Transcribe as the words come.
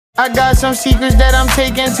I got some secrets that I'm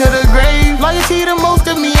taking to the grave. Loyalty to most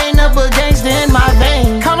of me ain't up against in my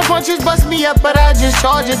veins. Counter punches bust me up, but I just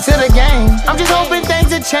charge it to the game. I'm just hoping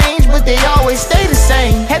things will change, but they always stay the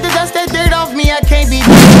same. Had to dust that dirt off me, I can't be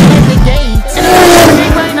at the gates.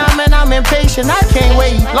 And right now, man, I'm impatient, I can't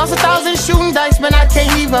wait. Lost 1,000 shooting dice, man, I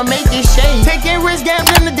can't even make it shade. Taking risks,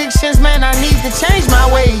 gambling addictions, man, I need to change my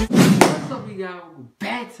ways. What's up, you guys? Welcome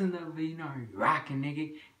back to another video. Rockin',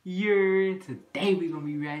 nigga. Today we gonna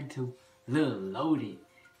be reacting to Lil Loaded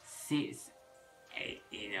 6,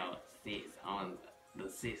 sits on the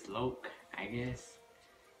 6 loc, I guess.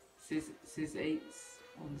 6 8s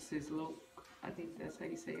on the 6 loc. I think that's how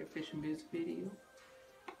you say official music video.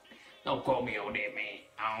 Don't quote me on that, man.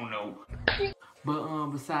 I don't know. But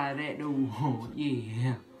beside that though,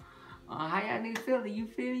 yeah. How y'all niggas feeling? You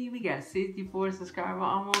feel me? We got 64 subscribers,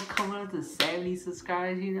 almost coming up to 70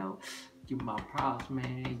 subscribers, you know. Give my props,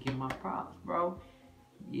 man. Give my props, bro.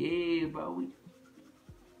 Yeah, bro.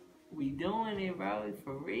 We doing it, bro.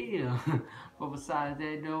 For real. But besides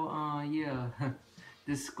that though, yeah.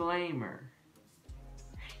 Disclaimer.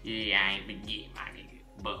 Yeah, I ain't forget, my nigga.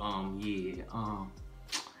 But yeah,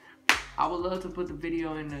 I would love to put the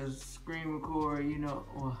video in the screen record, you know.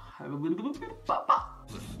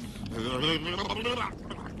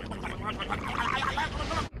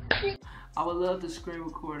 I would love to screen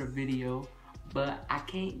record a video, but I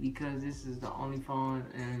can't because this is the only phone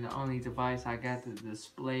and the only device I got to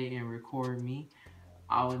display and record me.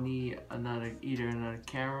 I would need either another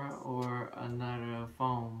camera or another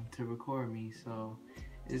phone to record me. So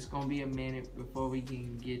it's gonna be a minute before we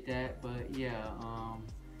can get that. But yeah,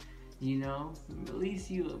 you know, at least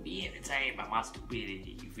you'll be entertained by my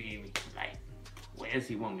stupidity. You feel me? Like, what else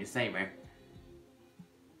you want me to say, man?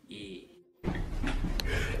 Yeah.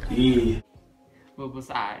 Yeah. But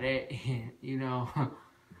beside that, you know,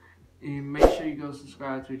 and make sure you go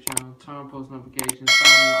subscribe to the channel, turn on post notifications,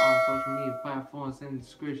 follow me on all social media platforms in the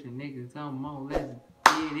description, niggas. Come on, let's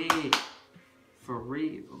get it. For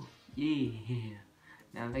real. Yeah.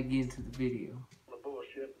 Now let's get into the video. The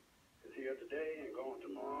bullshit is here today and going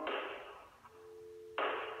tomorrow.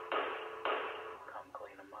 Come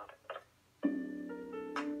clean them up.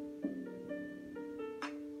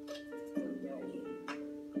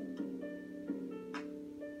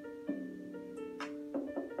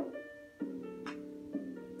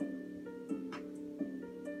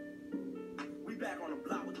 Back on the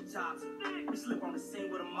block with the chops. We slip on the scene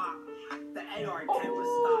with a mop. The AR came with a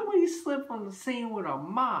stop. We slip on the scene with a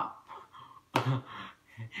mop.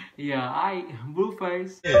 Yeah,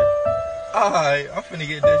 Blueface. Yeah. Alright, I'm finna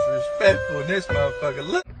get disrespectful in this motherfucker.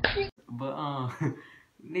 Look. But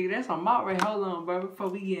nigga, that's a mop right. Hold on, bro. Before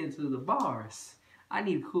we get into the bars, I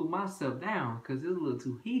need to cool myself down because it's a little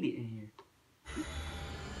too heated in here.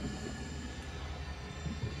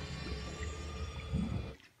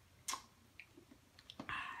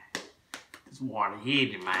 Water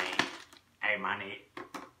heated, man. Hey, my nigga.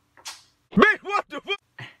 Man, what the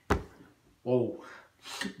fuck? Whoa.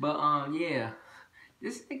 But, yeah.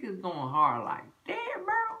 This nigga's going hard like, damn,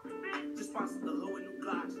 bro. Just sponsored the low and new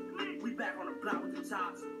blocks. We back on the block with the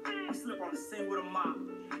chops. We slip on the scene with a mop.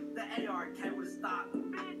 The AR came with a stop.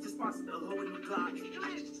 Just sponsored the low and new blocks.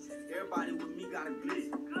 Everybody with me got a glitch.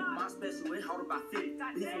 My special hold about 50.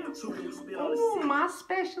 Oh, my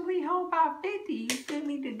specially hold about 50. You feel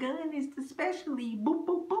me? The gun is the specially boop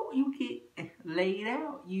boop boop. You get laid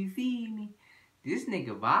out. You feel me? This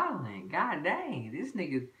nigga violent. God dang. This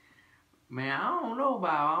nigga, man, I don't know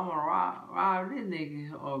about. I'm gonna rob this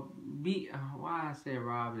nigga or be. Why I said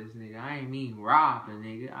rob this nigga? I ain't mean rob the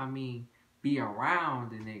nigga. I mean be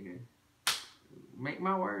around the nigga. Make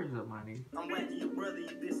my words up, my nigga. I'm whacking your brother, you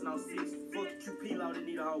dissing on 6. Fuck the QP law, they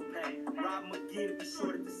need a whole pack. Rob him again if he's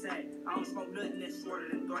short at the sack. I don't smoke nothing that's shorter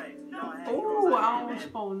than threat. Oh, I don't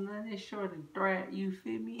smoke nothing that's shorter than threat. You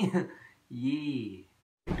feel me? Yeah.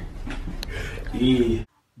 Yeah.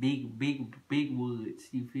 Big woods.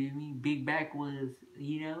 You feel me? Big backwoods.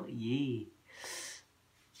 You know? Yeah.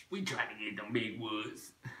 We try to get them big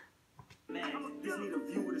woods. Man, this need a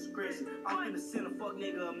view with discretion. I'm finna send a fuck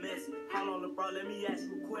nigga a message. Hold on, bro, let me ask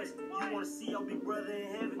you a question. You wanna see your big brother in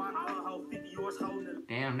heaven? My gun hold 50, yours holding it.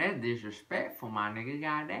 Damn, that's disrespectful, my nigga.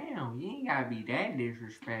 Goddamn, you ain't gotta be that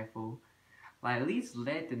disrespectful. Like, at least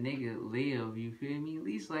let the nigga live, you feel me? At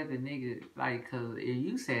least let the nigga, like, cause if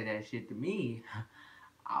you said that shit to me,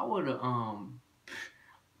 I would've,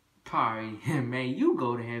 probably made you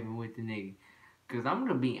go to heaven with the nigga. Cause I'm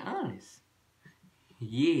gonna be honest.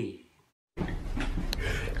 Yeah.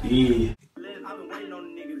 Yeah. I've been waiting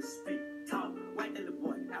on the nigga to speak, talk, wait till the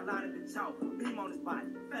boy, out loud in the talk, beam on his body,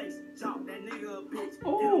 face, jaw, that nigga a bitch.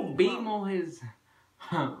 Oh, beam on his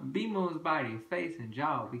B-Moon's body, face, and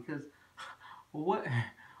jaw. Because what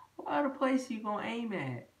other place you gonna aim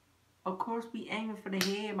at? Of course we aiming for the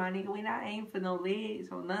head, my nigga. We not aiming for no legs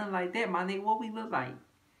or nothing like that, my nigga. What we look like?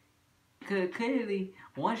 Cause clearly,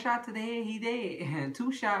 1 shot to the head, he dead.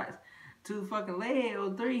 2 shots to the fucking leg,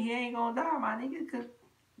 or 3, he ain't gonna die, my nigga. Cause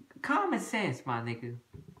common sense, my nigga.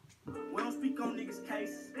 We don't speak on niggas'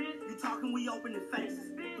 cases. You talking, we open the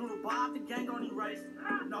faces. Do the bob, the gang don't erase.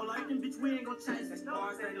 No lurking, bitch, we ain't gon' chase. As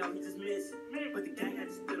far as they know, he just missing. But the gang had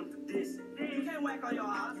to split him for this. You can't whack all your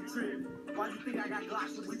odds, you tripping. Why you think I got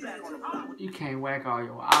Glocks when we back on the block? You can't whack all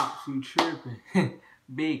your ops, you tripping.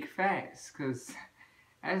 Big facts, cause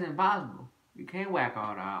that's impossible. You can't whack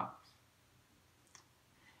all the ops.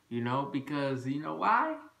 You know, because, you know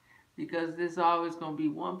why? Because there's always gonna be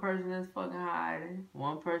one person that's fucking hiding,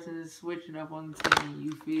 one person that's switching up on the team,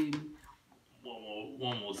 you feel me?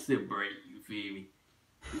 One more sip break, you feel me?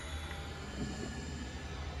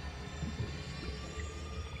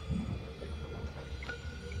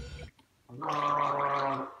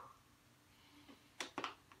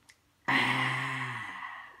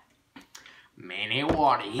 Man, that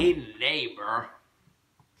water hitting today, bro.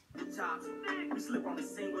 We slip on the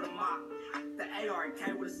scene with a mop. The AR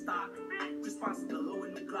came with a stock. Responsive to hood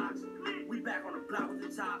with new Glocks. We back on the block with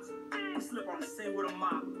the chops. We slip on the scene with a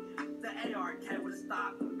mop. The AR came with a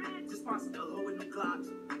stock. Responsive to hood with new Glocks.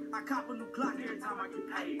 I cop a new Glock every time I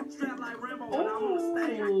get paid. Strap like Rambo when I'm on the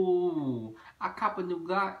stage. Ooh, I cop a new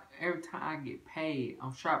Glock every time I get paid.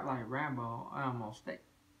 I'm strapped like Rambo. I'm on stage.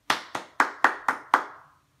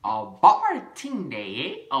 A bar ting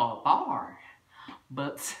day, a bar.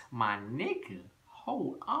 But my nigga,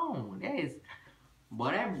 hold on. That is,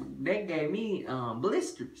 boy, that gave me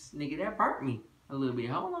blisters. Nigga, that burnt me a little bit.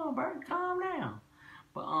 Hold on, bro, calm down.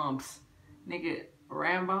 But nigga,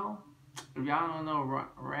 Rambo. If y'all don't know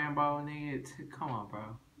Rambo, nigga, come on,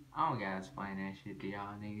 bro. I don't gotta explain that shit to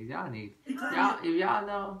y'all niggas. If y'all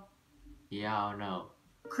know, y'all know.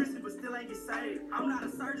 Christian, but still ain't get saved. I'm not a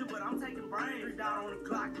surgeon, but I'm taking brains. Down on the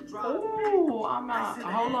Glock to drop. Ooh, I'm not.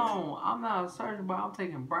 Hold on. I'm not a surgeon, but I'm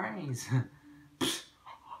taking brains.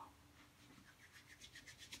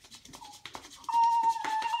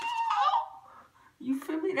 You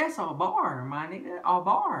feel me? That's a bar, my nigga. A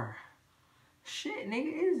bar. Shit,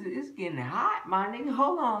 nigga, it's getting hot, my nigga.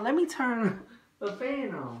 Hold on. Let me turn the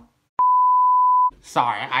fan on.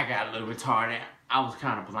 Sorry, I got a little retarded. I was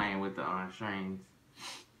kind of playing with the strings.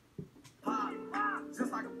 Pop,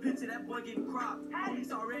 just like a picture, that boy getting cropped.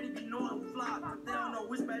 Police already be knowing who flop. They don't know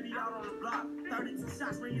which baby out on the block. 32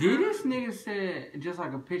 shots ringing. Did this nigga said just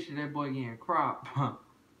like a picture, that boy getting cropped? Huh?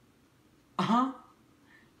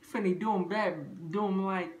 You finna do him bad, do him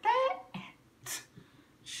like that?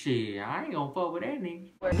 Shit, I ain't gonna fuck with that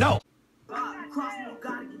nigga. No. Cross me,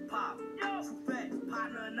 gotta get popped. True facts,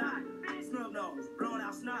 partner or not. Snub nose, blown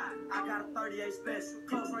out snot. I got a 38 special.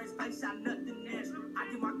 Close range face shot, nothing extra. I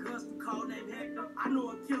get my guns from code name Hector. I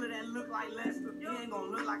know a killer that look like Lester. He ain't gonna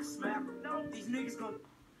look like a smacker. These niggas gonna.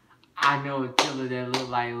 I know a killer that look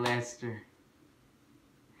like Lester.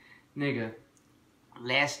 Nigga,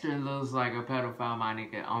 Lester looks like a pedophile, my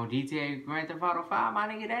nigga. On GTA Grand Theft Auto 5, my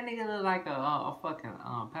nigga, that nigga look like a fucking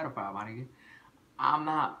pedophile, my nigga.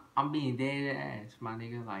 I'm being dead ass, my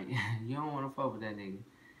nigga. Like, you don't want to fuck with that nigga.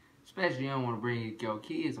 Especially you don't want to bring your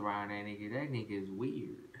kids around that nigga. That nigga is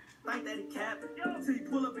weird. Think that he capping. Till you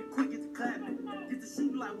pull up and quick get to clapping. Get to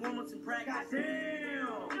shooting like warm-ups in practice.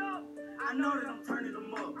 Damn! I know that I'm turning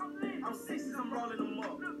them up. I'm 60s, I'm rolling them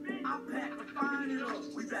up. I pack to find it up.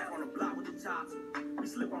 We back on the block with the chops. We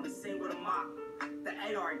slip on the scene with a mop.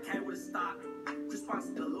 The AR came with a stock.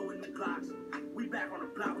 Responsive to hood with new Glocks. We back on the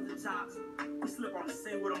block with the chops. We slip on the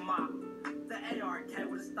scene with a mop. The AR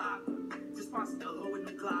came with a stock. Responsive to hood with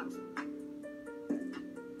new Glocks.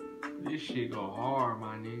 This shit go hard,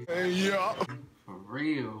 my nigga. Hey, yeah. For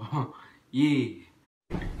real. Yeah.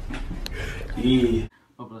 Yeah.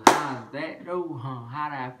 But besides that though, how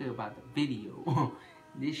do I feel about the video?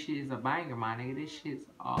 This shit is a banger, my nigga. This shit's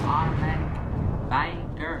an automatic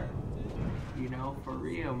banger. You know, for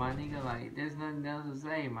real, my nigga. Like, there's nothing else to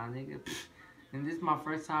say, my nigga. And this is my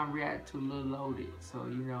first time react to Lil Loaded. So,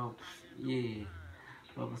 you know, yeah.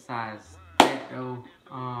 But besides that though,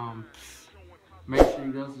 make sure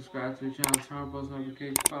you go subscribe to the channel, turn on post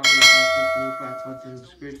notifications, follow me on social media platforms in the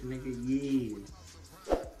description, nigga. Yeah.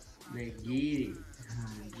 Let's get it.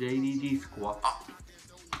 JDG squad.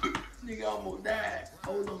 Nigga almost died.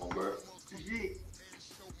 Hold on, bro. Shit.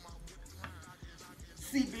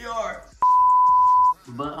 CPR.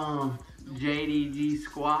 But JDG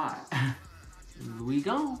squad. We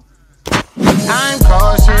gone. I'm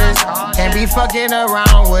cautious, can't be fucking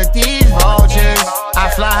around with these vultures. I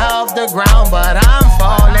fly off the ground, but I'm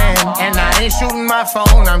falling, and I ain't shooting my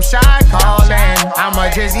phone, I'm shy calling. I'ma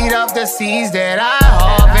just eat up the seeds that I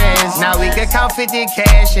harvest. Now we can count 50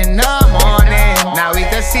 cash in the morning. Now we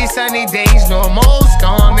can see sunny days, no more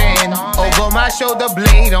storming. Over my shoulder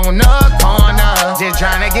blade on the corner, just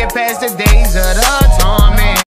trying to get past the days of the torment.